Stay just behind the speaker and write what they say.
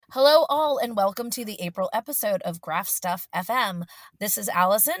Hello, all, and welcome to the April episode of Graph Stuff FM. This is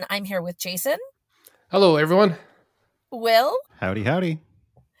Allison. I'm here with Jason, Hello, everyone. Will, Howdy, howdy.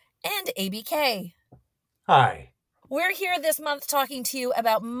 and ABK. Hi. We're here this month talking to you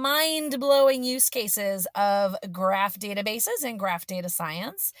about mind-blowing use cases of graph databases and graph data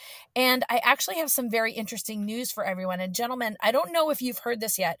science. And I actually have some very interesting news for everyone. And gentlemen, I don't know if you've heard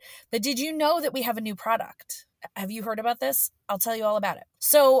this yet, but did you know that we have a new product? Have you heard about this? I'll tell you all about it.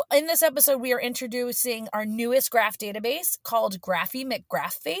 So in this episode, we are introducing our newest graph database called Graphy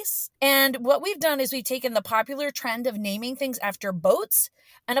McGraphface. And what we've done is we've taken the popular trend of naming things after boats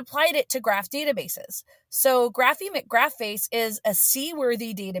and applied it to graph databases. So Graphy McGraphface is a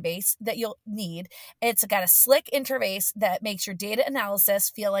seaworthy database that you'll need. It's got a slick interface that makes your data analysis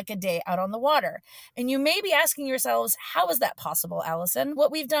feel like a day out on the water. And you may be asking yourselves, how is that possible, Allison?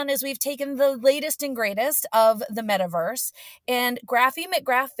 What we've done is we've taken the latest and greatest of the metaverse, and Graphy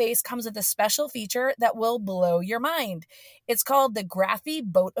McGraphface comes with a special feature that will blow your mind. It's called the Graphy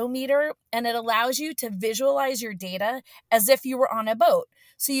Boatometer, and it allows you to visualize your data as if you were on a boat.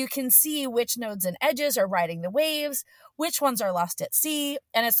 So you can see which nodes and edges are riding the waves, which ones are lost at sea,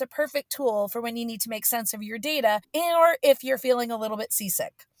 and it's a perfect tool for when you need to make sense of your data or if you're feeling a little bit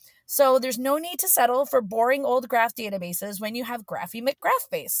seasick. So there's no need to settle for boring old graph databases when you have Graphy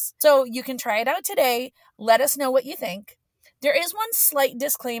McGraphface. So you can try it out today. Let us know what you think. There is one slight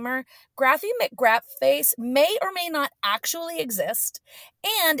disclaimer. Graphy McGraphface may or may not actually exist,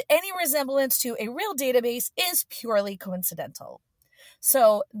 and any resemblance to a real database is purely coincidental.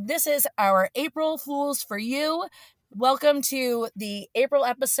 So this is our April Fools for you. Welcome to the April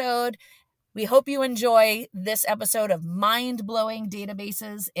episode. We hope you enjoy this episode of mind-blowing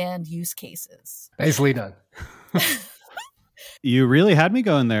databases and use cases. Nicely done. You really had me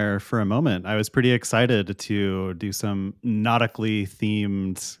going there for a moment. I was pretty excited to do some nautically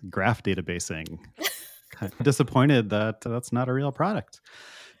themed graph databasing. Kind of disappointed that that's not a real product.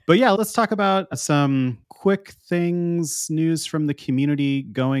 But yeah, let's talk about some quick things, news from the community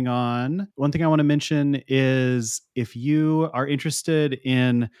going on. One thing I want to mention is if you are interested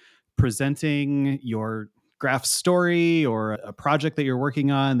in presenting your graph story or a project that you're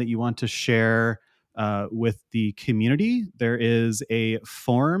working on that you want to share with the community, there is a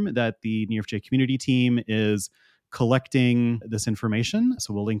form that the Neo4j community team is collecting this information.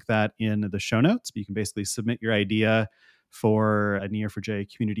 So we'll link that in the show notes. But you can basically submit your idea for a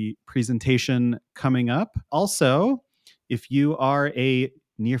Neo4j community presentation coming up. Also, if you are a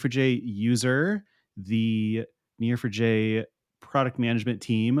Neo4j user, the Neo4j product management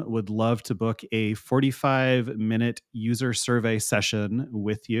team would love to book a 45-minute user survey session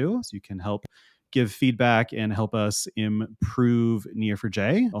with you so you can help give feedback and help us improve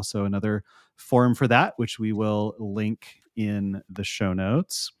Neo4j. Also, another forum for that, which we will link in the show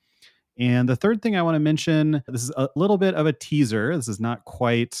notes. And the third thing I want to mention, this is a little bit of a teaser. This is not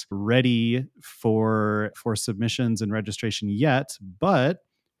quite ready for submissions and registration yet, but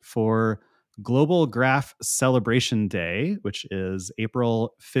for Global Graph Celebration Day, which is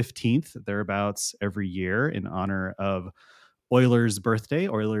April 15th, thereabouts every year in honor of Euler's birthday,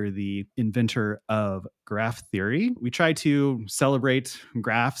 Euler, the inventor of graph theory. We try to celebrate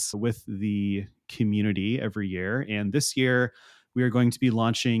graphs with the community every year. And this year, we are going to be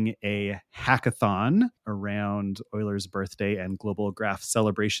launching a hackathon around Euler's birthday and Global Graph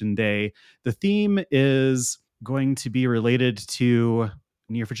Celebration Day. The theme is going to be related to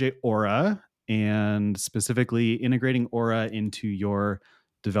Neo4j Aura and specifically integrating Aura into your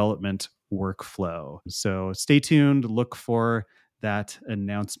development workflow. So stay tuned, look for that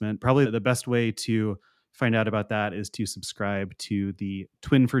announcement. Probably the best way to find out about that is to subscribe to the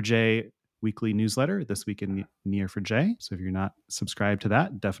Twin4j weekly newsletter, This Week in Neo4j. So if you're not subscribed to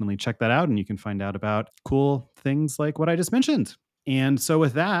that, definitely check that out and you can find out about cool things like what I just mentioned. And so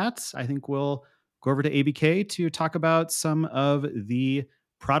with that, I think we'll go over to ABK to talk about some of the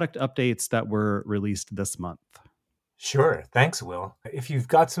product updates that were released this month. Sure. Thanks, Will. If you've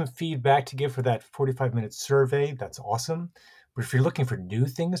got some feedback to give for that 45-minute survey, that's awesome. But if you're looking for new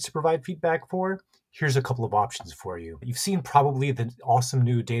things to provide feedback for, here's a couple of options for you. You've seen probably the awesome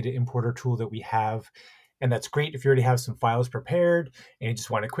new data importer tool that we have, and that's great if you already have some files prepared and you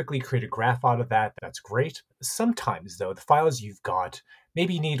just want to quickly create a graph out of that. That's great. Sometimes, though, the files you've got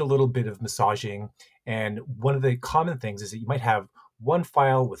maybe need a little bit of massaging, and one of the common things is that you might have one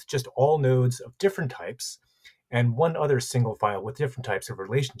file with just all nodes of different types, and one other single file with different types of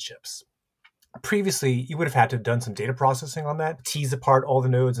relationships. Previously, you would have had to have done some data processing on that, tease apart all the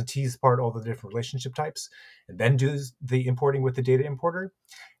nodes and tease apart all the different relationship types, and then do the importing with the data importer.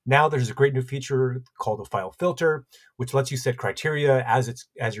 Now there's a great new feature called a file filter, which lets you set criteria as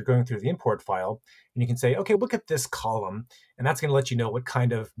you're going through the import file. And you can say, okay, look at this column, and that's going to let you know what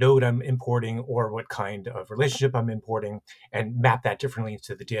kind of node I'm importing or what kind of relationship I'm importing and map that differently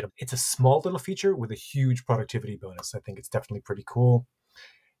into the data. It's a small little feature with a huge productivity bonus. I think it's definitely pretty cool.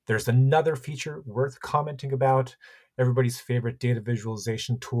 There's another feature worth commenting about. Everybody's favorite data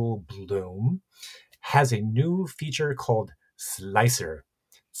visualization tool, Bloom, has a new feature called Slicer.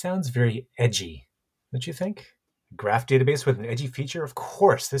 Sounds very edgy, don't you think? Graph database with an edgy feature? Of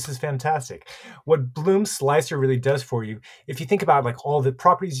course, this is fantastic. What Bloom Slicer really does for you, if you think about like all the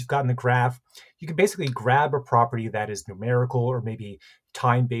properties you've got in the graph, you can basically grab a property that is numerical or maybe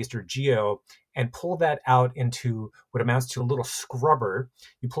time-based or geo and pull that out into what amounts to a little scrubber.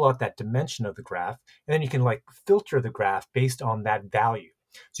 You pull out that dimension of the graph, and then you can like filter the graph based on that value.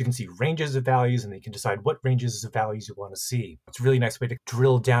 So you can see ranges of values, and then you can decide what ranges of values you want to see. It's a really nice way to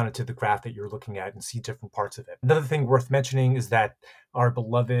drill down into the graph that you're looking at and see different parts of it. Another thing worth mentioning is that our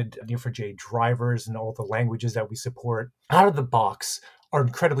beloved Neo4j drivers and all the languages that we support out of the box are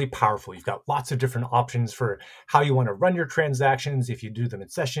incredibly powerful. You've got lots of different options for how you want to run your transactions, if you do them in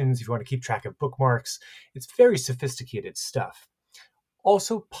sessions, if you want to keep track of bookmarks. It's very sophisticated stuff.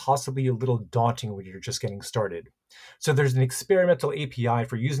 Also possibly a little daunting when you're just getting started. So there's an experimental API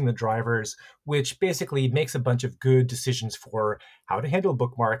for using the drivers, which basically makes a bunch of good decisions for how to handle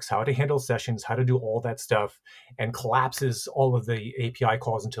bookmarks, how to handle sessions, how to do all that stuff, and collapses all of the API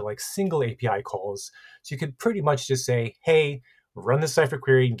calls into like single API calls. So you could pretty much just say, hey, run the Cypher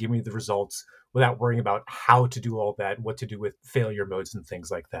query and give me the results without worrying about how to do all that, what to do with failure modes and things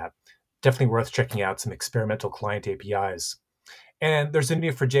like that. Definitely worth checking out some experimental client APIs. And there's a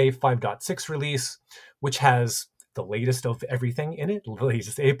Neo4j 5.6 release, which has the latest of everything in it, the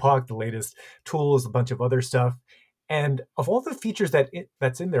latest APOC, the latest tools, a bunch of other stuff. And of all the features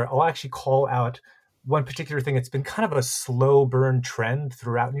that's in there, I'll actually call out one particular thing. It's been kind of a slow burn trend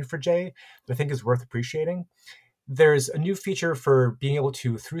throughout Neo4j that I think is worth appreciating. There's a new feature for being able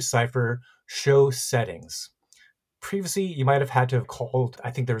to, through Cypher, show settings. Previously, you might have had to have called,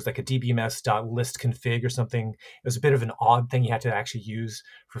 I think there was like a dbms.list config or something. It was a bit of an odd thing you had to actually use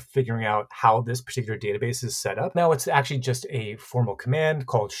for figuring out how this particular database is set up. Now it's actually just a formal command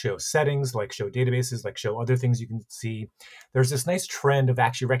called show settings, like show databases, like show other things you can see. There's this nice trend of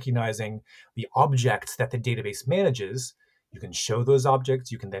actually recognizing the objects that the database manages. You can show those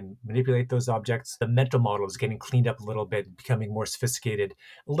objects. You can then manipulate those objects. The mental model is getting cleaned up a little bit, becoming more sophisticated,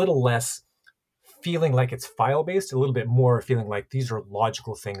 a little less feeling like it's file-based, a little bit more feeling like these are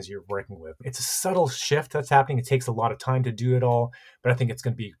logical things you're working with. It's a subtle shift that's happening. It takes a lot of time to do it all, but I think it's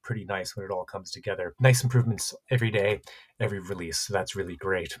going to be pretty nice when it all comes together. Nice improvements every day, every release. So that's really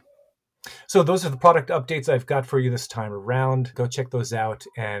great. So those are the product updates I've got for you this time around. Go check those out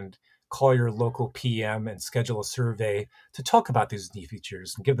and call your local PM and schedule a survey to talk about these new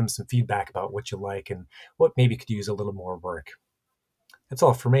features and give them some feedback about what you like and what maybe could use a little more work. That's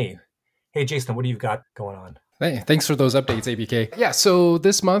all for me. Hey, Jason, what do you got going on? Hey, thanks for those updates, ABK. Yeah, so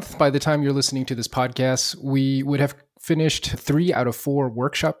this month, by the time you're listening to this podcast, we would have finished 3 out of 4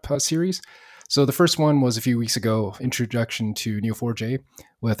 workshop series. So the first one was a few weeks ago, Introduction to Neo4j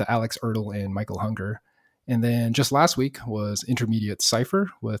with Alex Ertl and Michael Hunger. And then just last week was Intermediate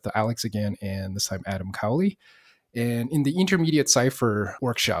Cypher with Alex again and this time Adam Cowley. And in the Intermediate Cypher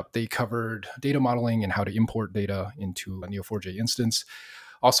workshop, they covered data modeling and how to import data into a Neo4j instance.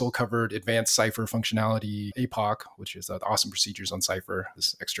 Also covered advanced Cypher functionality, APOC, which is the awesome procedures on Cypher,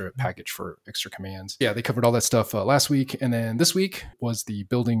 this extra package for extra commands. Yeah, they covered all that stuff last week. And then this week was the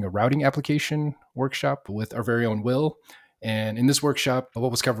Building a Routing Application workshop with our very own Will. And in this workshop, what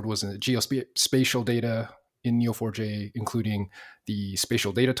was covered was geospatial data in Neo4j, including the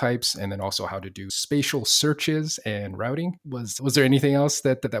spatial data types, and then also how to do spatial searches and routing. Was there anything else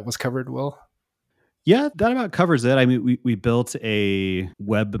that was covered, Will? Yeah, that about covers it. I mean, we built a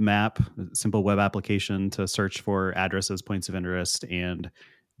web map, a simple web application to search for addresses, points of interest, and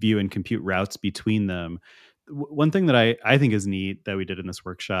view and compute routes between them. One thing that I think is neat that we did in this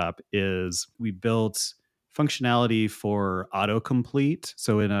workshop is we built functionality for autocomplete.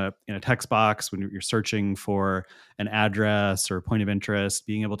 So in a text box, when you're searching for an address or point of interest,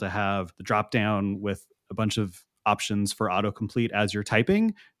 being able to have the drop down with a bunch of options for autocomplete as you're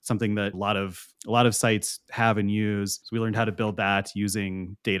typing, something that a lot of sites have and use. So we learned how to build that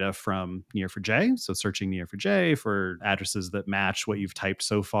using data from Neo4j. So searching Neo4j for addresses that match what you've typed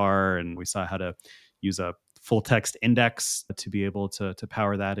so far. And we saw how to use a full text index to be able to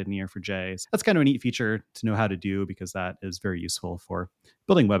power that in Neo4j. So that's kind of a neat feature to know how to do because that is very useful for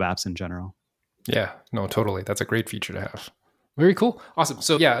building web apps in general. Yeah, no, totally. That's a great feature to have. Very cool. Awesome.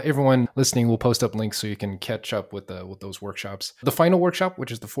 So yeah, everyone listening will post up links so you can catch up with those workshops. The final workshop,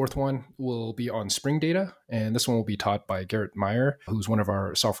 which is the fourth one, will be on Spring Data. And this one will be taught by Garrett Meyer, who's one of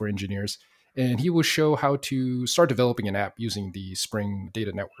our software engineers. And he will show how to start developing an app using the Spring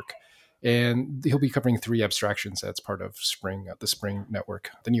Data Network. And he'll be covering 3 abstractions that's part of Spring, the Spring network: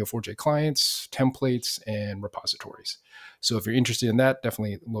 the Neo4j clients, templates, and repositories. So if you're interested in that,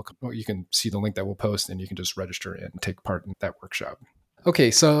 definitely look. You can see the link that we'll post, and you can just register and take part in that workshop. Okay,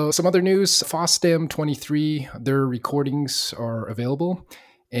 so some other news. FOSDEM 23, their recordings are available.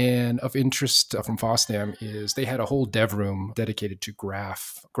 And of interest from FOSDEM is they had a whole dev room dedicated to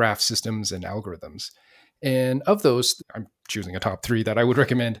graph systems and algorithms. And of those, I'm choosing a top 3 that I would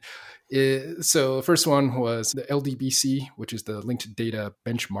recommend. So the first one was the LDBC, which is the Linked Data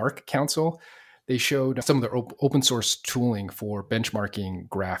Benchmark Council. They showed some of their open source tooling for benchmarking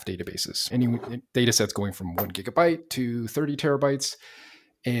graph databases. Any data sets going from 1 gigabyte to 30 terabytes.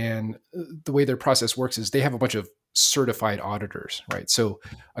 And the way their process works is they have a bunch of certified auditors, right? So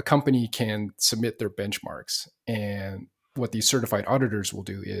a company can submit their benchmarks. And what these certified auditors will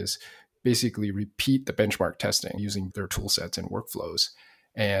do is basically repeat the benchmark testing using their tool sets and workflows,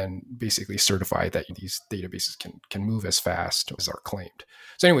 and basically certify that these databases can move as fast as are claimed.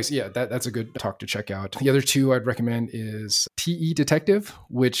 So anyways, yeah, that's a good talk to check out. The other 2 I'd recommend is TE Detective,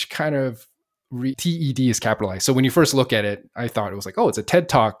 which kind of TED is capitalized. So when you first look at it, I thought it was like, oh, it's a TED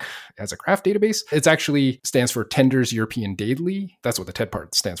Talk as a graph database. It's actually stands for Tenders European Daily. That's what the TED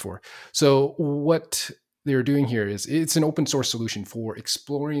part stands for. So what they're doing here is it's an open source solution for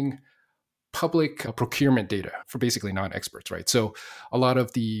exploring public procurement data for basically non-experts, right? So a lot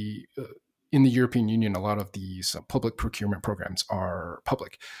of in the European Union, a lot of these public procurement programs are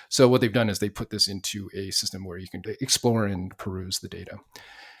public. So what they've done is they put this into a system where you can explore and peruse the data.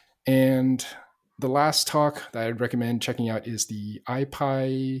 And the last talk that I'd recommend checking out is the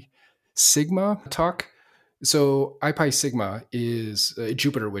IPy Sigma talk. So IPy Sigma is a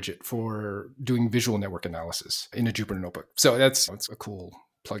Jupyter widget for doing visual network analysis in a Jupyter notebook. So that's a cool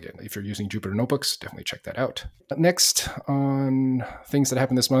plugin. If you're using Jupyter Notebooks, definitely check that out. Next, on things that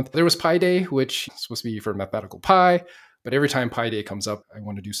happened this month, there was Pi Day, which is supposed to be for Mathematical Pi. But every time Pi Day comes up, I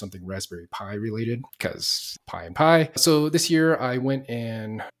want to do something Raspberry Pi related because Pi and Pi. So this year I went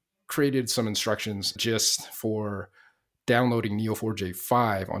and created some instructions just for downloading Neo4j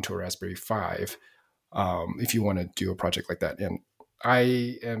 5 onto a Raspberry 5 if you want to do a project like that. And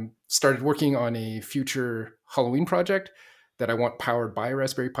I started working on a future Halloween project that I want powered by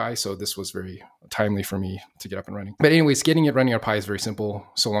Raspberry Pi. So this was very timely for me to get up and running. But anyways, getting it running on Pi is very simple,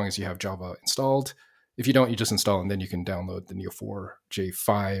 so long as you have Java installed. If you don't, you just install, and then you can download the Neo4j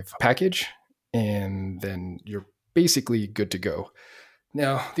 5 package, and then you're basically good to go.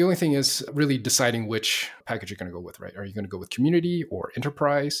 Now, the only thing is really deciding which package you're going to go with, right? Are you going to go with community or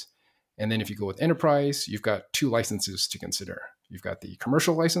enterprise? And then if you go with enterprise, you've got 2 licenses to consider. You've got the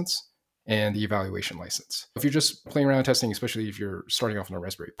commercial license and the evaluation license. If you're just playing around testing, especially if you're starting off on a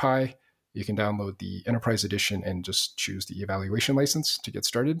Raspberry Pi, you can download the Enterprise Edition and just choose the evaluation license to get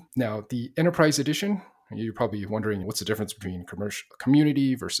started. Now, the Enterprise Edition, you're probably wondering what's the difference between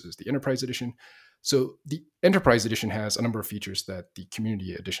community versus the Enterprise Edition. So the Enterprise Edition has a number of features that the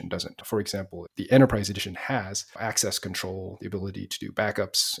Community Edition doesn't. For example, the Enterprise Edition has access control, the ability to do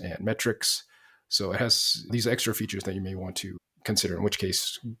backups and metrics. So it has these extra features that you may want to consider, in which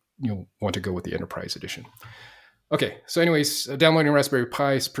case you'll want to go with the Enterprise Edition. Okay, so anyways, downloading Raspberry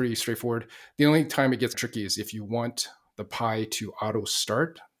Pi is pretty straightforward. The only time it gets tricky is if you want the Pi to auto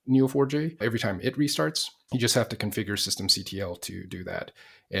start Neo4j every time it restarts. You just have to configure systemctl to do that.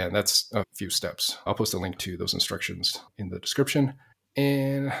 And that's a few steps. I'll post a link to those instructions in the description.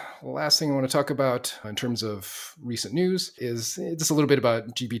 And last thing I want to talk about in terms of recent news is just a little bit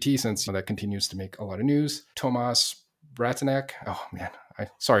about GPT, since that continues to make a lot of news. Tomas Bratanek. Oh man,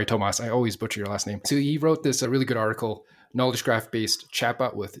 sorry, Tomas. I always butcher your last name. So he wrote this really good article, Knowledge Graph-based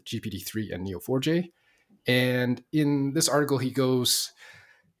Chatbot with GPT-3 and Neo4j. And in this article, he goes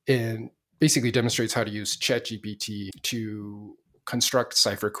and basically demonstrates how to use ChatGPT to construct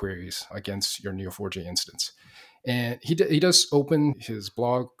cipher queries against your Neo4j instance. And he does open his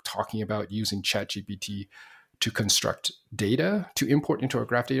blog talking about using ChatGPT to construct data to import into a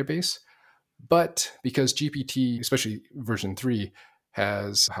graph database. But because GPT, especially version 3,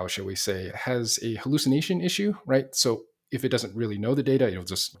 has a hallucination issue, right? So if it doesn't really know the data, it'll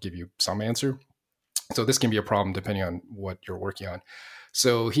just give you some answer. So this can be a problem depending on what you're working on.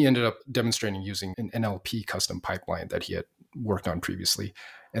 So he ended up demonstrating using an NLP custom pipeline that he had worked on previously,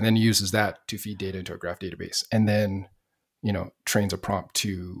 and then uses that to feed data into a graph database, and then trains a prompt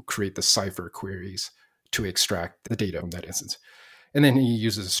to create the cipher queries to extract the data from that instance. And then he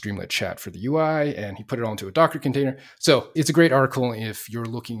uses a Streamlit chat for the UI, and he put it onto a Docker container. So it's a great article if you're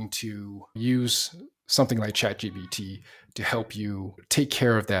looking to use something like ChatGPT to help you take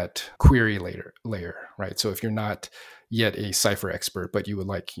care of that query layer, right? So if you're not yet a Cypher expert, but you would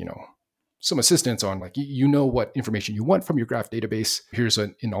like, some assistance on like, what information you want from your graph database, here's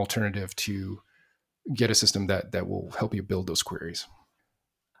an alternative to get a system that will help you build those queries.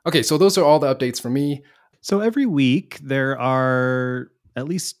 Okay, so those are all the updates for me. So every week there are at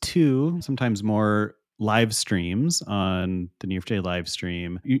least 2, sometimes more, live streams on the Neo4j live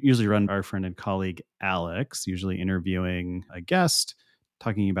stream, usually run by our friend and colleague Alex, usually interviewing a guest,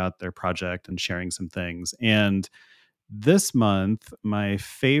 talking about their project and sharing some things. And this month, my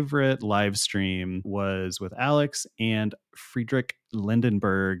favorite live stream was with Alex and Friedrich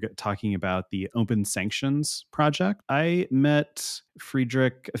Lindenberg talking about the Open Sanctions project. I met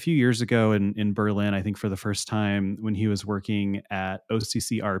Friedrich a few years ago in Berlin, I think for the first time, when he was working at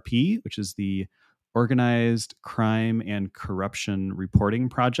OCCRP, which is the Organized Crime and Corruption Reporting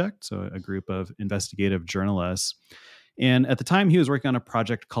Project, so a group of investigative journalists. And at the time, he was working on a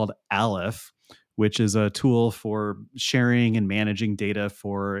project called Aleph, which is a tool for sharing and managing data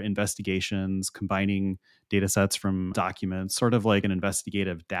for investigations, combining data sets from documents, sort of like an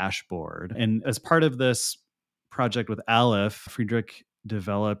investigative dashboard. And as part of this project with Aleph, Friedrich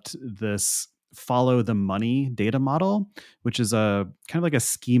developed this follow the money data model, which is a kind of like a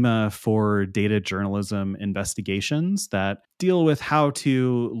schema for data journalism investigations that deal with how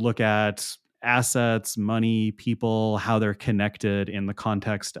to look at assets, money, people, how they're connected in the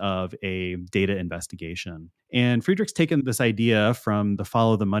context of a data investigation. And Friedrich's taken this idea from the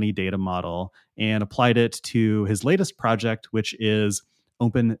follow the money data model and applied it to his latest project, which is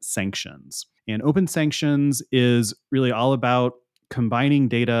Open Sanctions. And Open Sanctions is really all about combining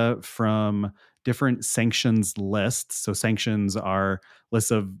data from different sanctions lists. So sanctions are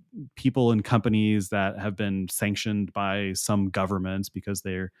lists of people and companies that have been sanctioned by some governments because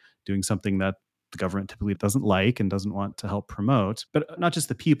they're doing something that the government typically doesn't like and doesn't want to help promote. But not just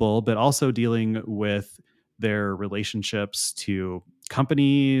the people, but also dealing with their relationships to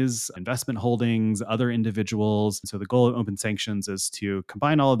companies, investment holdings, other individuals. So the goal of Open Sanctions is to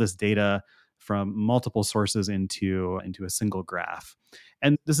combine all of this data from multiple sources into a single graph.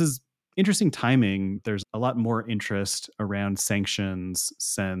 And this is interesting timing. There's a lot more interest around sanctions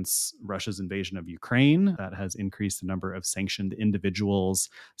since Russia's invasion of Ukraine. That has increased the number of sanctioned individuals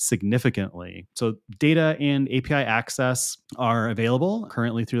significantly. So data and API access are available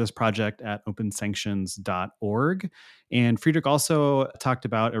currently through this project at opensanctions.org. And Friedrich also talked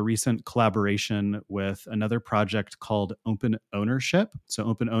about a recent collaboration with another project called Open Ownership. So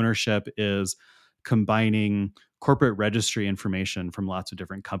Open Ownership is combining corporate registry information from lots of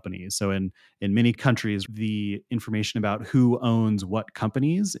different companies. So in many countries, the information about who owns what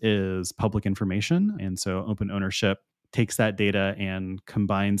companies is public information. And so Open Ownership takes that data and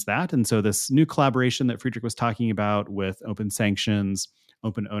combines that. And so this new collaboration that Friedrich was talking about with Open Sanctions,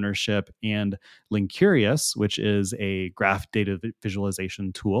 Open Ownership, and Linkurious, which is a graph data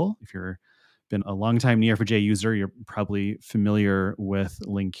visualization tool. If you're been a longtime Neo4j user, you're probably familiar with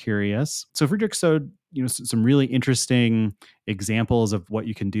Linkurious. So Friedrich showed some really interesting examples of what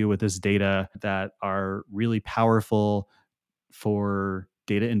you can do with this data that are really powerful for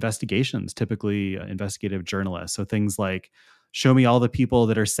data investigations, typically investigative journalists. So things like show me all the people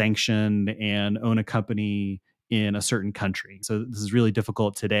that are sanctioned and own a company in a certain country. So this is really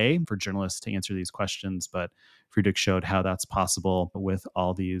difficult today for journalists to answer these questions, but Friedrich showed how that's possible with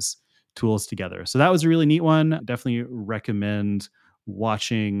all these tools together. So that was a really neat one. Definitely recommend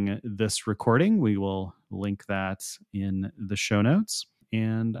watching this recording. We will link that in the show notes.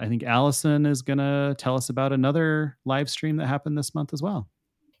 And I think Allison is going to tell us about another live stream that happened this month as well.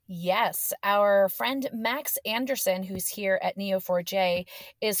 Yes, our friend Max Anderson, who's here at Neo4j,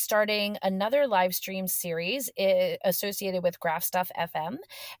 is starting another live stream series associated with Graph Stuff FM,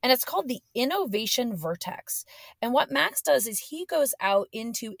 and it's called the Innovation Vertex. And what Max does is he goes out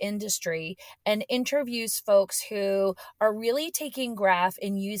into industry and interviews folks who are really taking Graph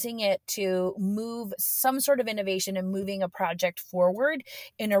and using it to move some sort of innovation and moving a project forward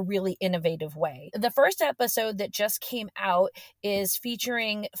in a really innovative way. The first episode that just came out is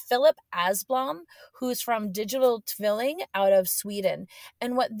featuring Philip Asblom, who's from Digital Twilling out of Sweden.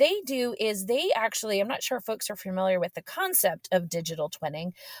 And what they do is they actually, I'm not sure if folks are familiar with the concept of digital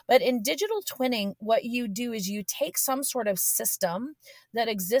twinning, but in digital twinning, what you do is you take some sort of system that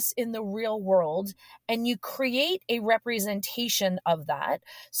exists in the real world, and you create a representation of that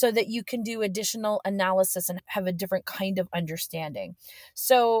so that you can do additional analysis and have a different kind of understanding.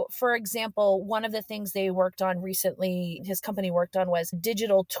 So, for example, one of the things they worked on recently, his company worked on, was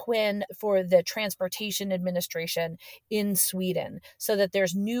digital twin for the Transportation Administration in Sweden, so that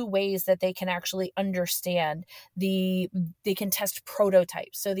there's new ways that they can actually understand they can test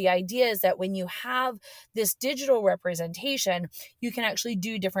prototypes. So the idea is that when you have this digital representation, you can actually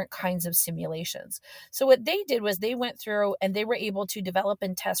do different kinds of simulations. So what they did was they went through and they were able to develop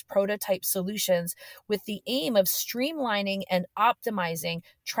and test prototype solutions with the aim of streamlining and optimizing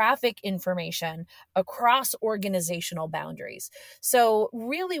traffic information across organizational boundaries. So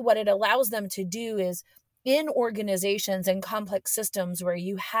really what it allows them to do is, in organizations and complex systems where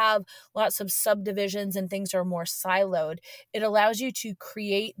you have lots of subdivisions and things are more siloed, it allows you to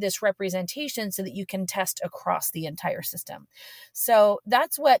create this representation so that you can test across the entire system. So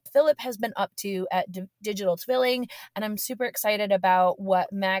that's what Philip has been up to at Digital Twilling, and I'm super excited about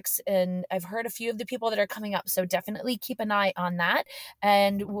what Max, and I've heard a few of the people that are coming up, so definitely keep an eye on that,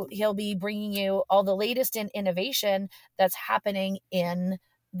 and he'll be bringing you all the latest in innovation that's happening in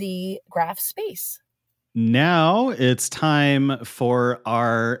the graph space. Now it's time for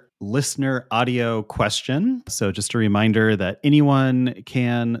our listener audio question. So just a reminder that anyone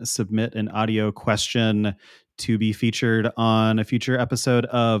can submit an audio question to be featured on a future episode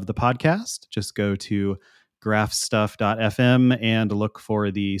of the podcast. Just go to graphstuff.fm and look for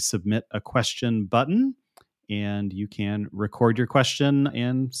the submit a question button, and you can record your question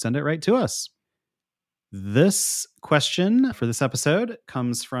and send it right to us. This question for this episode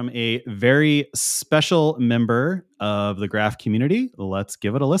comes from a very special member of the Graph community. Let's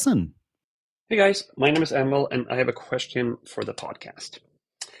give it a listen. Hey guys, my name is Emil, and I have a question for the podcast.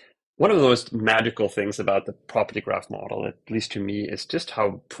 One of the most magical things about the property graph model, at least to me, is just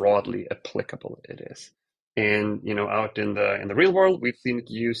how broadly applicable it is. And out in the real world, we've seen it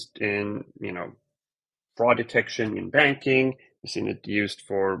used in fraud detection in banking. We've seen it used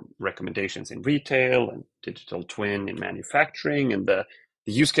for recommendations in retail and digital twin in manufacturing, and the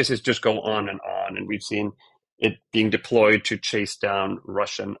use cases just go on. And we've seen it being deployed to chase down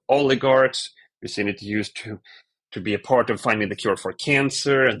Russian oligarchs. We've seen it used to be a part of finding the cure for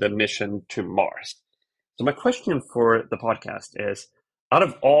cancer and the mission to Mars. So my question for the podcast is, out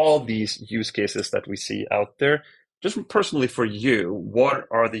of all these use cases that we see out there, just personally for you, what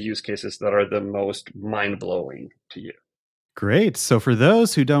are the use cases that are the most mind-blowing to you? Great. So for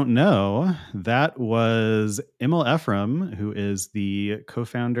those who don't know, that was Emil Ephraim, who is the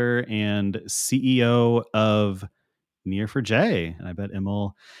co-founder and CEO of Neo4j. And I bet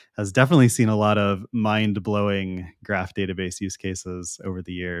Emil has definitely seen a lot of mind-blowing graph database use cases over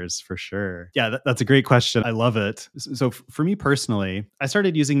the years, for sure. Yeah, that's a great question. I love it. So for me personally, I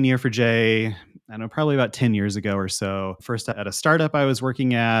started using Neo4j, I don't know, probably about 10 years ago or so. First at a startup I was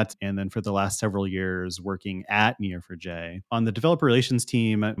working at, and then for the last several years working at Neo4j. On the developer relations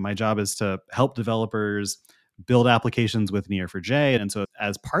team, my job is to help developers build applications with Neo4j. And so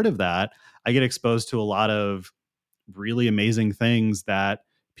as part of that, I get exposed to a lot of really amazing things that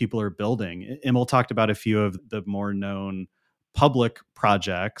people are building. Emil talked about a few of the more known public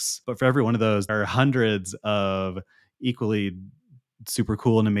projects, but for every one of those, there are hundreds of equally super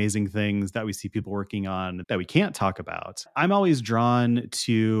cool and amazing things that we see people working on that we can't talk about. I'm always drawn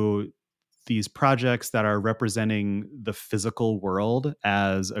to these projects that are representing the physical world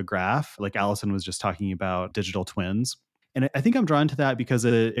as a graph, like Allison was just talking about digital twins. And I think I'm drawn to that because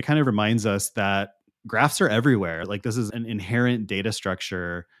it kind of reminds us that graphs are everywhere. Like, this is an inherent data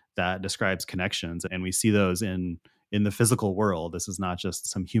structure that describes connections, and we see those in the physical world. This is not just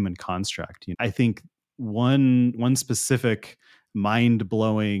some human construct. I think one specific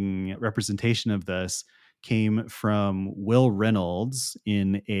mind-blowing representation of this came from Will Reynolds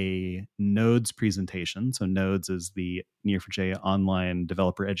in a Nodes presentation. So Nodes is the Neo4j Online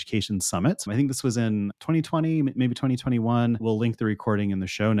Developer Education Summit. I think this was in 2020, maybe 2021. We'll link the recording in the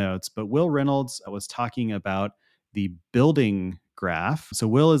show notes. But Will Reynolds was talking about the building graph. So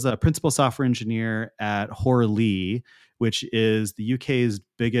Will is a principal software engineer at Hoare, which is the UK's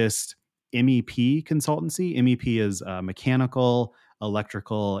biggest MEP consultancy. MEP is mechanical,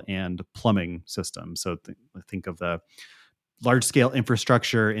 electrical, and plumbing systems. So think of the large scale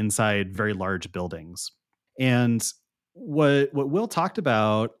infrastructure inside very large buildings. And what Will talked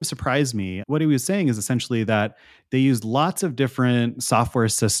about surprised me. What he was saying is essentially that they used lots of different software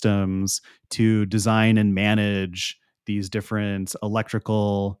systems to design and manage these different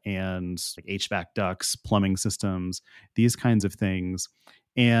electrical and like HVAC ducts, plumbing systems, these kinds of things.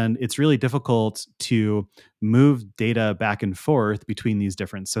 And it's really difficult to move data back and forth between these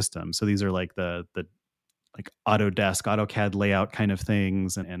different systems. So these are like the like Autodesk, AutoCAD layout kind of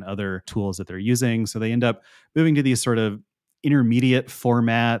things and other tools that they're using. So they end up moving to these sort of intermediate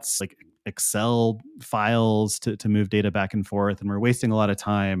formats like Excel files to move data back and forth. And we're wasting a lot of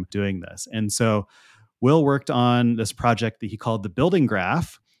time doing this. And so Will worked on this project that he called the Building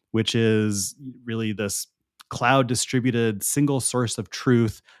Graph, which is really this cloud distributed single source of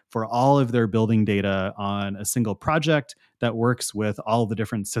truth for all of their building data on a single project that works with all the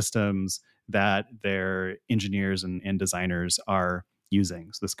different systems that their engineers and designers are using.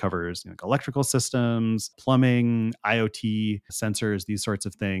 So this covers like electrical systems, plumbing, IoT, sensors, these sorts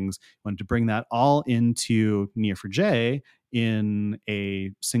of things. We wanted to bring that all into Neo4j in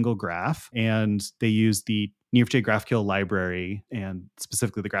a single graph. And they use the Neo4j GraphQL library and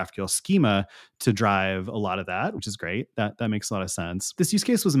specifically the GraphQL schema to drive a lot of that, which is great. That makes a lot of sense. This use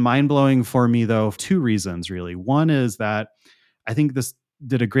case was mind-blowing for me, though, for two reasons, really. One is that I think this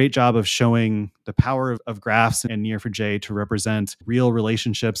did a great job of showing the power of graphs and Neo4j to represent real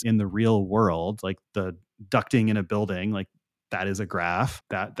relationships in the real world, like the ducting in a building, like that is a graph.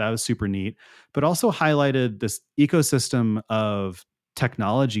 That was super neat, but also highlighted this ecosystem of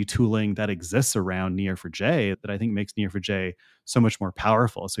technology tooling that exists around Neo4j that I think makes Neo4j so much more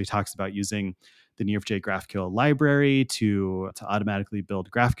powerful. So he talks about using the Neo4j GraphQL library to automatically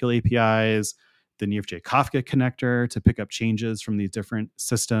build GraphQL APIs, the Neo4j Kafka connector to pick up changes from these different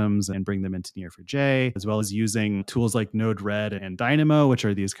systems and bring them into Neo4j, as well as using tools like Node-RED and Dynamo, which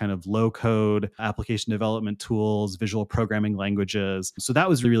are these kind of low-code application development tools, visual programming languages. So that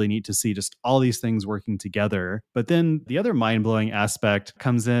was really neat to see just all these things working together. But then the other mind-blowing aspect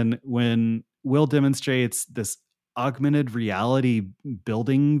comes in when Will demonstrates this augmented reality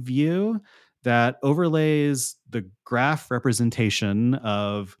building view that overlays the graph representation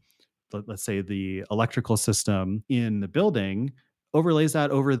of, let's say, the electrical system in the building, overlays that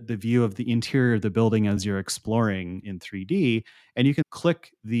over the view of the interior of the building as you're exploring in 3D. And you can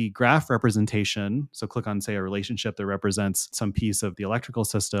click the graph representation. So click on, say, a relationship that represents some piece of the electrical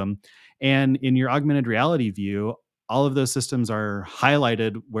system. And in your augmented reality view, all of those systems are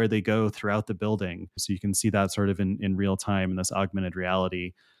highlighted where they go throughout the building. So you can see that sort of in real time in this augmented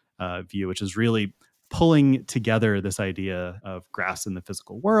reality view, which is really pulling together this idea of graphs in the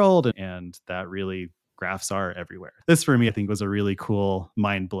physical world and that really graphs are everywhere. This for me, I think, was a really cool,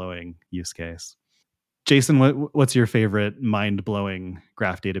 mind-blowing use case. Jason, what's your favorite mind-blowing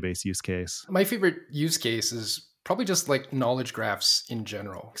graph database use case? My favorite use case is probably just like knowledge graphs in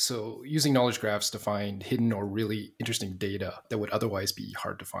general. So using knowledge graphs to find hidden or really interesting data that would otherwise be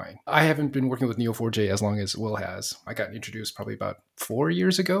hard to find. I haven't been working with Neo4j as long as Will has. I got introduced probably about 4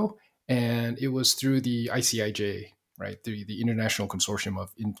 years ago. And it was through the ICIJ, right? The International Consortium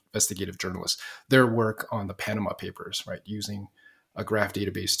of Investigative Journalists, their work on the Panama Papers, right? Using a graph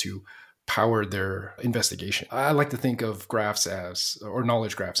database to power their investigation. I like to think of graphs as, or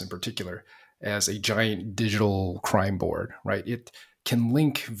knowledge graphs in particular, as a giant digital crime board, right? It can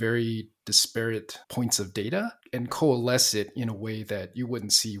link very disparate points of data and coalesce it in a way that you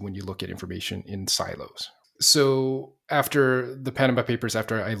wouldn't see when you look at information in silos. So after the Panama Papers,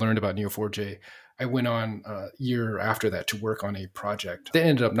 after I learned about Neo4j, I went on a year after that to work on a project that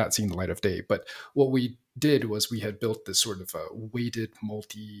ended up not seeing the light of day. But what we did was we had built this sort of a weighted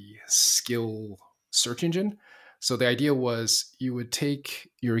multi-skill search engine. So the idea was you would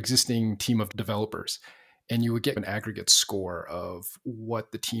take your existing team of developers and you would get an aggregate score of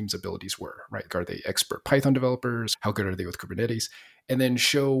what the team's abilities were, right? Are they expert Python developers? How good are they with Kubernetes? And then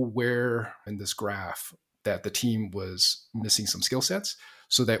show where in this graph that the team was missing some skill sets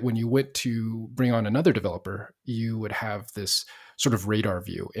so that when you went to bring on another developer, you would have this sort of radar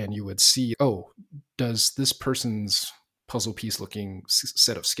view and you would see, oh, does this person's puzzle piece looking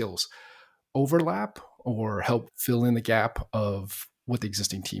set of skills overlap or help fill in the gap of what the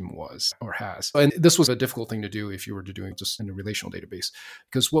existing team was or has. And this was a difficult thing to do if you were to do it just in a relational database,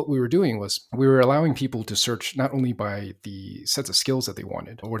 because what we were doing was we were allowing people to search not only by the sets of skills that they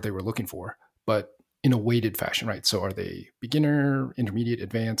wanted or what they were looking for, but in a weighted fashion, right? So are they beginner, intermediate,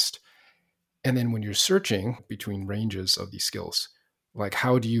 advanced? And then when you're searching between ranges of these skills, like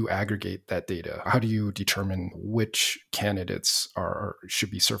how do you aggregate that data? How do you determine which candidates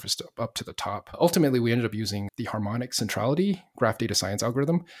should be surfaced up to the top? Ultimately, we ended up using the harmonic centrality graph data science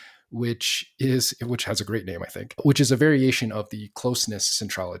algorithm, which has a great name, I think, which is a variation of the closeness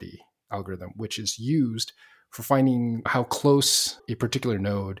centrality algorithm, which is used for finding how close a particular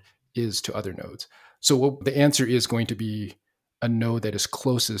node is to other nodes. So the answer is going to be a node that is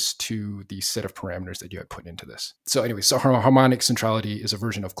closest to the set of parameters that you had put into this. So anyway, so harmonic centrality is a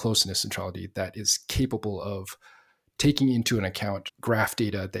version of closeness centrality that is capable of taking into an account graph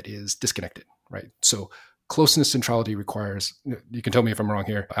data that is disconnected, right? So closeness centrality requires, you can tell me if I'm wrong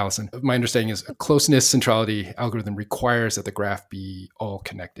here, Allison. My understanding is a closeness centrality algorithm requires that the graph be all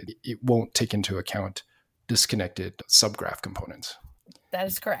connected. It won't take into account disconnected subgraph components. That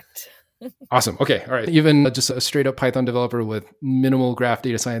is correct. Awesome. Okay. All right. Even just a straight up Python developer with minimal graph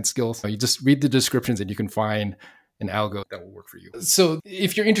data science skills, you just read the descriptions and you can find an algo that will work for you. So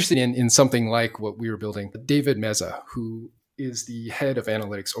if you're interested in something like what we were building, David Meza, who is the head of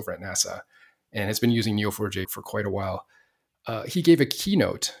analytics over at NASA and has been using Neo4j for quite a while, he gave a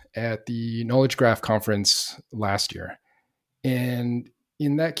keynote at the Knowledge Graph conference last year. And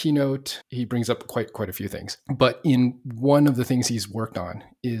in that keynote, he brings up quite a few things. But in one of the things he's worked on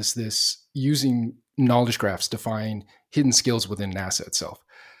is this using knowledge graphs to find hidden skills within NASA itself.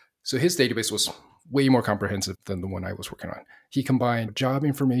 So his database was way more comprehensive than the one I was working on. He combined job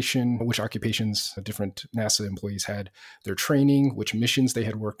information, which occupations different NASA employees had, their training, which missions they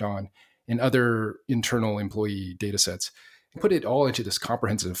had worked on, and other internal employee data sets, and put it all into this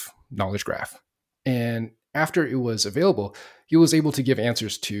comprehensive knowledge graph. And after it was available, he was able to give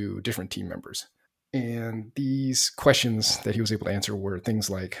answers to different team members. And these questions that he was able to answer were things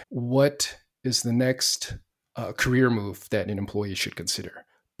like, what is the next career move that an employee should consider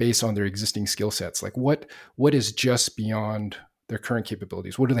based on their existing skill sets? Like what is just beyond their current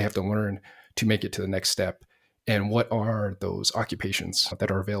capabilities? What do they have to learn to make it to the next step? And what are those occupations that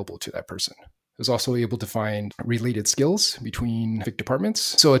are available to that person? I was also able to find related skills between departments.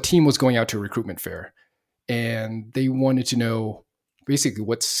 So a team was going out to a recruitment fair, and they wanted to know basically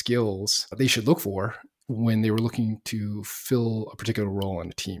what skills they should look for when they were looking to fill a particular role on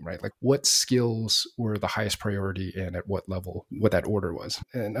a team, right? Like what skills were the highest priority and at what level, what that order was.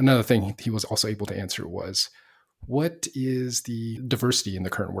 And another thing he was also able to answer was, what is the diversity in the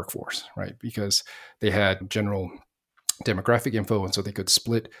current workforce, right? Because they had general demographic info, and so they could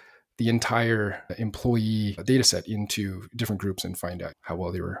split the entire employee data set into different groups and find out how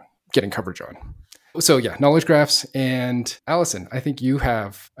well they were getting coverage on. So yeah, knowledge graphs. And Allison, I think you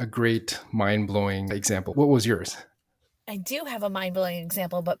have a great mind-blowing example. What was yours? I do have a mind-blowing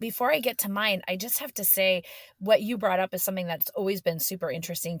example, but before I get to mine, I just have to say what you brought up is something that's always been super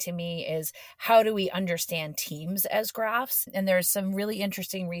interesting to me is how do we understand teams as graphs? And there's some really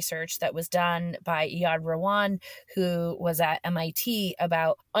interesting research that was done by Iyad Rawan, who was at MIT,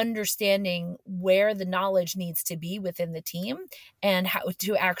 about understanding where the knowledge needs to be within the team and how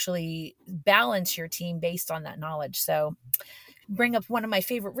to actually balance your team based on that knowledge. So bring up one of my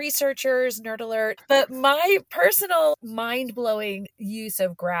favorite researchers, nerd alert. But my personal mind-blowing use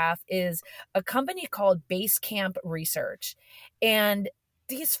of graph is a company called Basecamp Research. And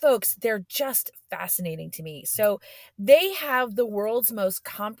these folks, they're just fascinating to me. So they have the world's most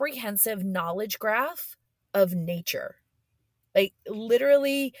comprehensive knowledge graph of nature. Like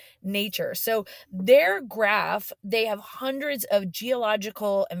literally nature. So their graph, they have hundreds of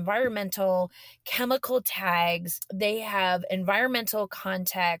geological, environmental, chemical tags. They have environmental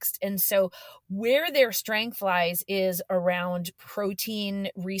context. And so where their strength lies is around protein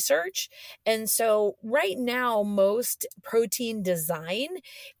research. And so right now, most protein design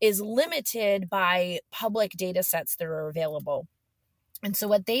is limited by public data sets that are available. And so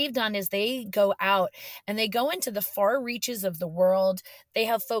what they've done is they go out and they go into the far reaches of the world. They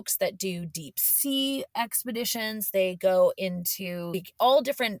have folks that do deep sea expeditions. They go into all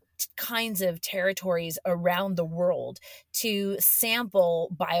different kinds of territories around the world to sample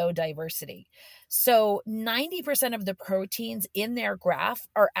biodiversity. So 90% of the proteins in their graph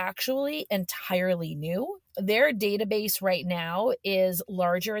are actually entirely new. Their database right now is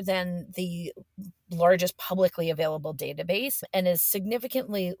larger than the largest publicly available database and is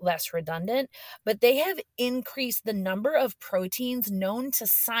significantly less redundant, but they have increased the number of proteins known to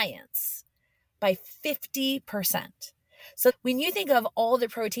science by 50%. So when you think of all the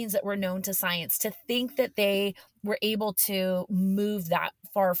proteins that were known to science, to think that they were able to move that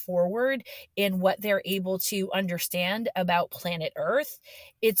far forward in what they're able to understand about planet Earth,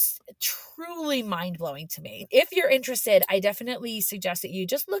 it's truly mind-blowing to me. If you're interested, I definitely suggest that you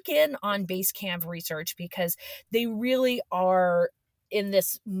just look in on Basecamp Research because they really are in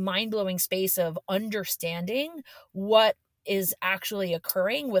this mind-blowing space of understanding what is actually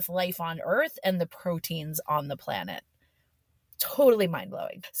occurring with life on Earth and the proteins on the planet. Totally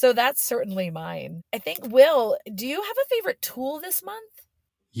mind-blowing. So that's certainly mine. I think, Will, do you have a favorite tool this month?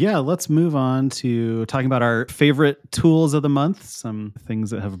 Yeah, let's move on to talking about our favorite tools of the month, some things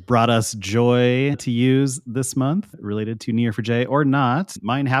that have brought us joy to use this month related to Neo4j or not.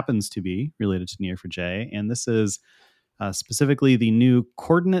 Mine happens to be related to Neo4j, and this is specifically the new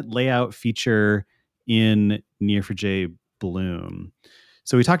coordinate layout feature in Neo4j Bloom.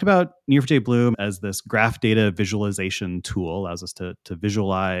 So we talked about Neo4j Bloom as this graph data visualization tool, allows us to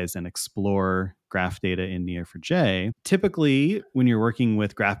visualize and explore graph data in Neo4j. Typically, when you're working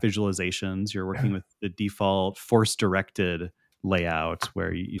with graph visualizations, you're working with the default force-directed layout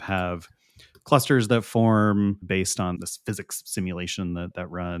where you have clusters that form based on this physics simulation that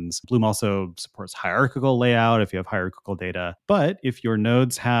runs. Bloom also supports hierarchical layout if you have hierarchical data. But if your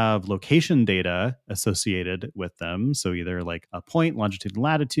nodes have location data associated with them, so either like a point, longitude and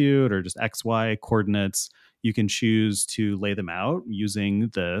latitude, or just XY coordinates, you can choose to lay them out using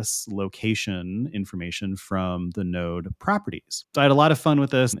this location information from the node properties. So I had a lot of fun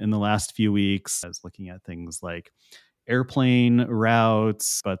with this in the last few weeks. I was looking at things like airplane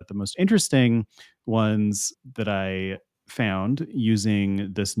routes, but the most interesting ones that I found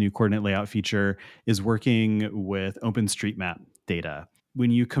using this new coordinate layout feature is working with OpenStreetMap data. When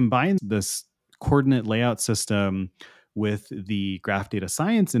you combine this coordinate layout system with the graph data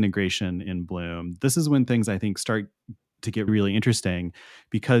science integration in Bloom, this is when things I think start to get really interesting,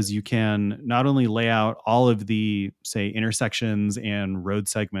 because you can not only lay out all of the, say, intersections and road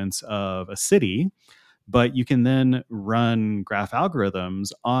segments of a city, but you can then run graph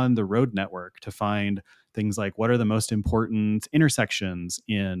algorithms on the road network to find things like what are the most important intersections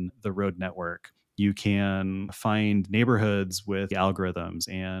in the road network. You can find neighborhoods with algorithms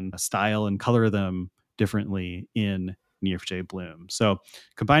and style and color them differently in Neo4j Bloom. So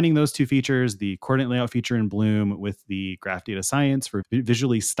combining those two features, the coordinate layout feature in Bloom with the graph data science for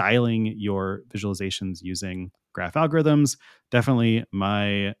visually styling your visualizations using graph algorithms, definitely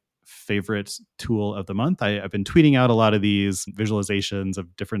my favorite tool of the month. I've been tweeting out a lot of these visualizations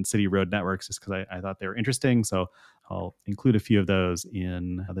of different city road networks just because I thought they were interesting. So I'll include a few of those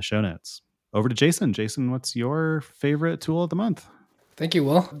in the show notes. Over to Jason. Jason, what's your favorite tool of the month? Thank you,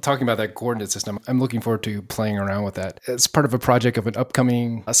 Will. Talking about that coordinate system, I'm looking forward to playing around with that. It's part of a project of an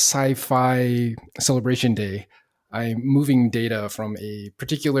upcoming sci-fi celebration day. I'm moving data from a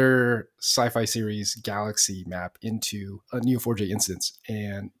particular sci-fi series galaxy map into a Neo4j instance,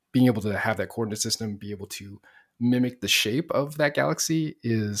 and being able to have that coordinate system be able to mimic the shape of that galaxy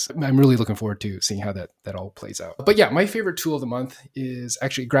I'm really looking forward to seeing how that all plays out. But yeah, my favorite tool of the month is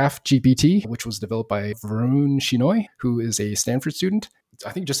actually GraphGPT, which was developed by Varun Shenoy, who is a Stanford student.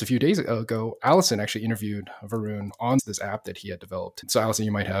 I think just a few days ago, Allison actually interviewed Varun on this app that he had developed. So Allison,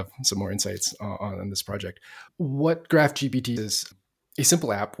 you might have some more insights on this project. What GraphGPT is a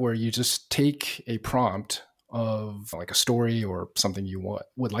simple app where you just take a prompt of like a story or something you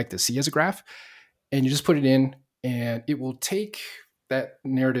would like to see as a graph, and you just put it in, and it will take that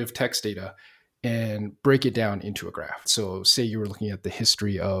narrative text data and break it down into a graph. So say you were looking at the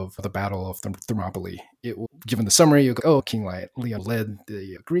history of the Battle of Thermopylae. It will, given the summary, you'll go, King Leon led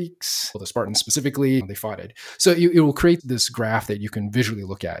the Greeks, the Spartans specifically, they fought it. So it will create this graph that you can visually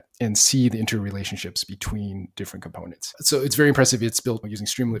look at and see the interrelationships between different components. So it's very impressive. It's built using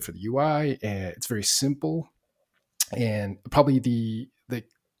Streamlit for the UI, and it's very simple. And probably the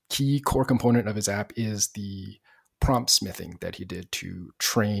key core component of his app is the prompt smithing that he did to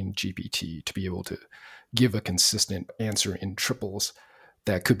train GPT to be able to give a consistent answer in triples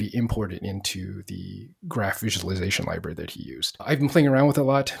that could be imported into the graph visualization library that he used. I've been playing around with it a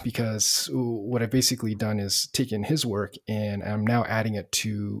lot because what I've basically done is taken his work and I'm now adding it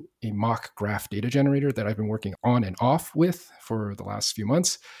to a mock graph data generator that I've been working on and off with for the last few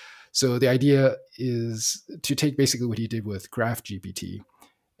months. So the idea is to take basically what he did with GraphGPT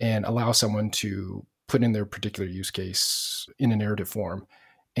and allow someone to put in their particular use case in a narrative form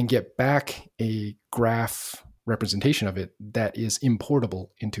and get back a graph representation of it that is importable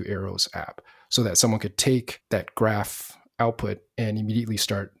into Arrow's app, so that someone could take that graph output and immediately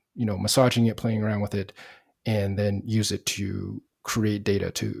start, massaging it, playing around with it, and then use it to create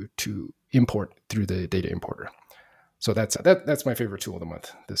data to import through the data importer. So that's my favorite tool of the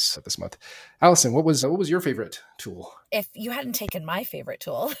month this month. Allison, what was your favorite tool? If you hadn't taken my favorite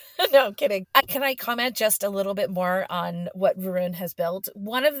tool, no, I'm kidding. Can I comment just a little bit more on what Varun has built?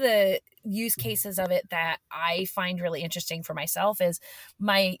 One of the use cases of it that I find really interesting for myself is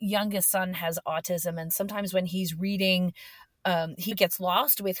my youngest son has autism, and sometimes when he's reading, he gets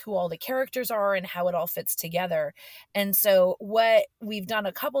lost with who all the characters are and how it all fits together. And so what we've done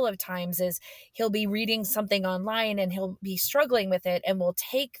a couple of times is he'll be reading something online and he'll be struggling with it, and we'll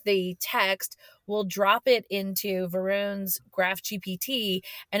take the text, we'll drop it into Varun's Graph GPT,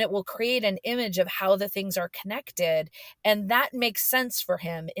 and it will create an image of how the things are connected. And that makes sense for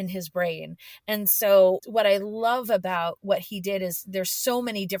him in his brain. And so what I love about what he did is there's so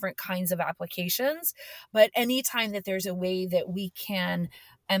many different kinds of applications, but anytime that there's a way that we can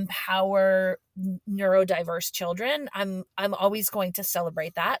empower neurodiverse children, I'm always going to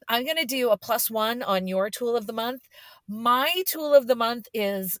celebrate that. I'm going to do a +1 on your tool of the month. My tool of the month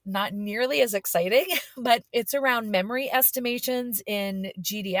is not nearly as exciting, but it's around memory estimations in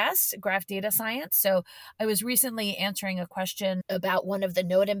GDS, Graph Data Science. So I was recently answering a question about one of the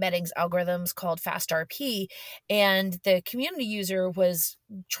node embeddings algorithms called FastRP, and the community user was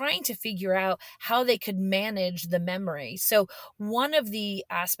trying to figure out how they could manage the memory. So one of the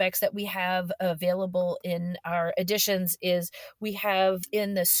aspects that we have available in our editions is we have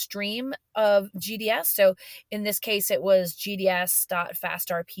in the stream of GDS. So in this case, it was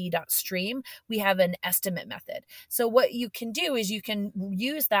gds.fastrp.stream. We have an estimate method. So what you can do is you can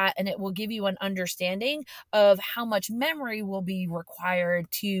use that, and it will give you an understanding of how much memory will be required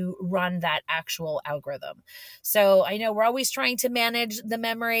to run that actual algorithm. So I know we're always trying to manage the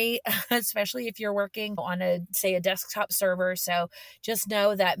memory, especially if you're working on a desktop server. So just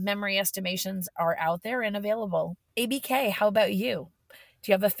know that memory estimations are out there and available. ABK, how about you?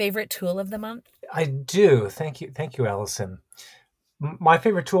 Do you have a favorite tool of the month? I do. Thank you, Allison. My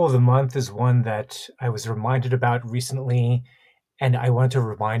favorite tool of the month is one that I was reminded about recently, and I want to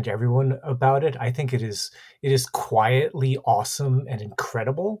remind everyone about it. I think it is quietly awesome and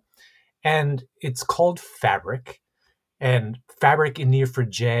incredible, and it's called Fabric. And Fabric in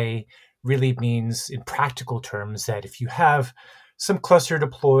Neo4j really means, in practical terms, that if you have some cluster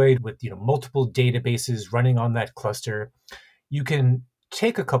deployed with multiple databases running on that cluster, you can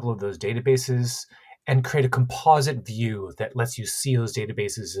take a couple of those databases and create a composite view that lets you see those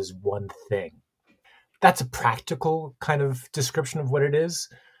databases as one thing. That's a practical kind of description of what it is.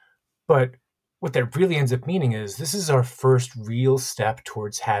 But what that really ends up meaning is this is our first real step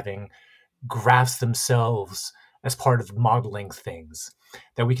towards having graphs themselves as part of modeling things.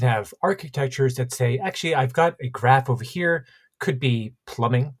 That we can have architectures that say, actually, I've got a graph over here, could be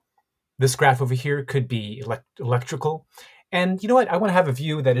plumbing. This graph over here could be electrical. And you know what? I want to have a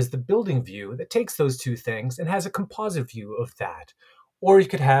view that is the building view that takes those two things and has a composite view of that. Or you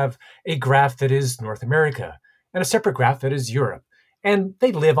could have a graph that is North America and a separate graph that is Europe. And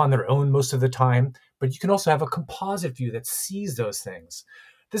they live on their own most of the time, but you can also have a composite view that sees those things.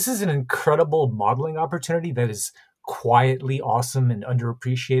 This is an incredible modeling opportunity that is quietly awesome and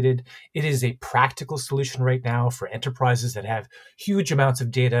underappreciated. It is a practical solution right now for enterprises that have huge amounts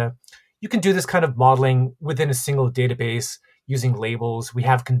of data. You can do this kind of modeling within a single database using labels. We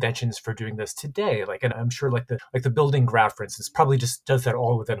have conventions for doing this today. And I'm sure like the building graph, for instance, probably just does that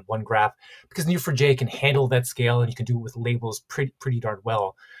all within one graph because Neo4j can handle that scale and you can do it with labels pretty darn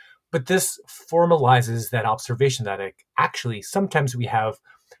well. But this formalizes that observation that actually sometimes we have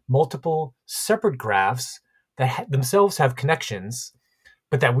multiple separate graphs that themselves have connections,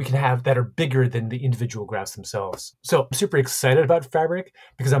 but that we can have that are bigger than the individual graphs themselves. So I'm super excited about Fabric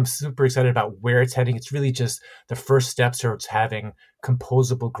because I'm super excited about where it's heading. It's really just the first steps towards having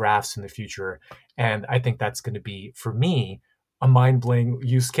composable graphs in the future. And I think that's going to be, for me, a mind-blowing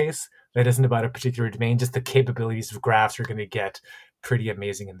use case that isn't about a particular domain. Just the capabilities of graphs are going to get pretty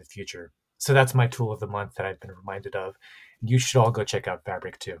amazing in the future. So that's my tool of the month that I've been reminded of. You should all go check out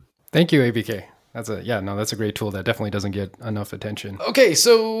Fabric too. Thank you, ABK. That's a great tool that definitely doesn't get enough attention. Okay,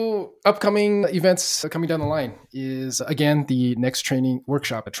 so upcoming events coming down the line is, again, the next training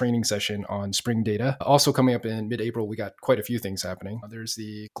workshop, a training session on Spring Data. Also coming up in mid-April, we got quite a few things happening. There's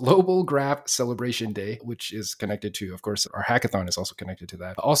the Global Graph Celebration Day, which is connected to, of course, our hackathon is also connected to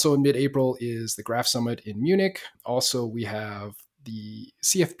that. Also in mid-April is the Graph Summit in Munich. Also, we have the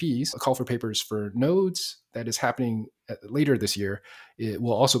CFPs, a call for papers for nodes, that is happening later this year. It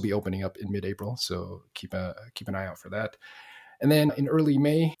will also be opening up in mid-April, so keep an eye out for that. And then in early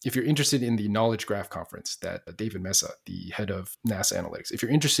May, if you're interested in the Knowledge Graph Conference that David Mesa, the head of NASA Analytics, if you're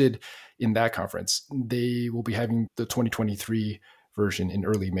interested in that conference, they will be having the 2023 version in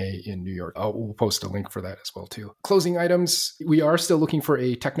early May in New York. We'll post a link for that as well too. Closing items, we are still looking for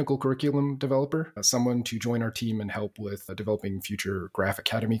a technical curriculum developer, someone to join our team and help with developing future Graph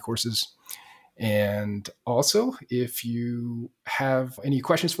Academy courses. And also, if you have any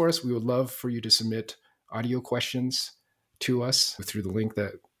questions for us, we would love for you to submit audio questions to us through the link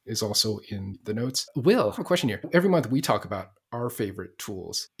that is also in the notes. Will, I have a question here. Every month we talk about our favorite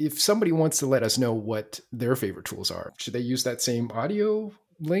tools. If somebody wants to let us know what their favorite tools are, should they use that same audio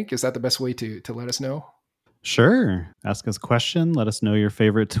link? Is that the best way to let us know? Sure. Ask us a question. Let us know your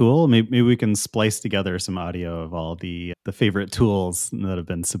favorite tool. Maybe we can splice together some audio of all the favorite tools that have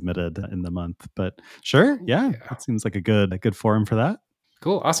been submitted in the month. But sure, yeah. That seems like a good forum for that.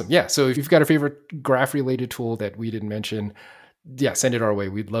 Cool. Awesome. Yeah. So if you've got a favorite graph related tool that we didn't mention, yeah, send it our way.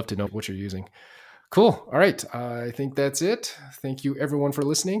 We'd love to know what you're using. Cool. All right. I think that's it. Thank you everyone for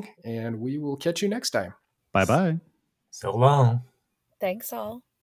listening, and we will catch you next time. Bye-bye. So long. Thanks all.